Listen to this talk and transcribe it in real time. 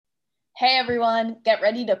Hey everyone, get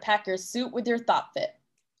ready to pack your suit with your thought fit.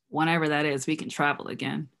 Whenever that is, we can travel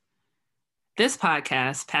again. This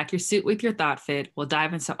podcast, Pack Your Suit with Your Thought Fit, will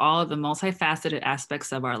dive into all of the multifaceted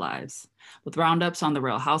aspects of our lives. With roundups on the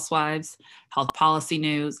Real Housewives, health policy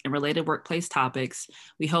news, and related workplace topics,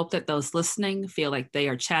 we hope that those listening feel like they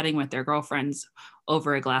are chatting with their girlfriends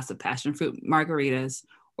over a glass of passion fruit margaritas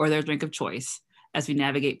or their drink of choice as we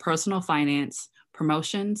navigate personal finance,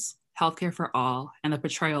 promotions, healthcare for all, and the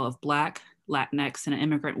portrayal of Black, Latinx, and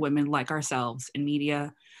immigrant women like ourselves in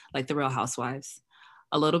media like the Real Housewives.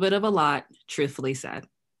 A little bit of a lot, truthfully said.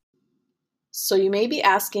 So you may be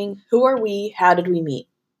asking, who are we? How did we meet?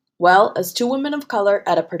 Well, as two women of color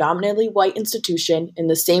at a predominantly white institution in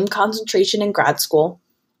the same concentration in grad school,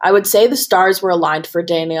 I would say the stars were aligned for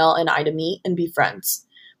Danielle and I to meet and be friends.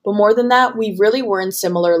 But more than that, we really were in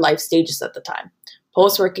similar life stages at the time.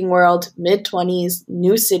 Post-working world, mid-20s,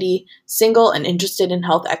 new city, single and interested in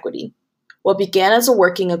health equity. What began as a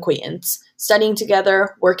working acquaintance, studying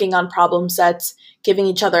together, working on problem sets, giving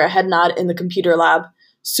each other a head nod in the computer lab,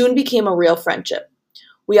 soon became a real friendship.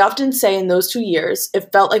 We often say in those 2 years,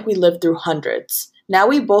 it felt like we lived through hundreds. Now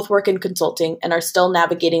we both work in consulting and are still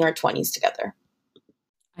navigating our 20s together.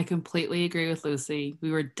 I completely agree with Lucy. We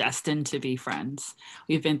were destined to be friends.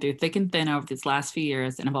 We've been through thick and thin over these last few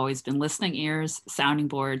years and have always been listening ears, sounding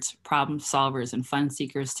boards, problem solvers, and fun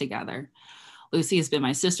seekers together. Lucy has been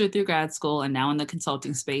my sister through grad school and now in the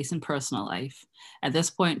consulting space and personal life. At this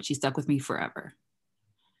point, she's stuck with me forever.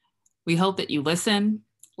 We hope that you listen,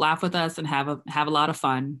 laugh with us, and have a lot of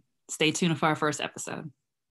fun. Stay tuned for our first episode.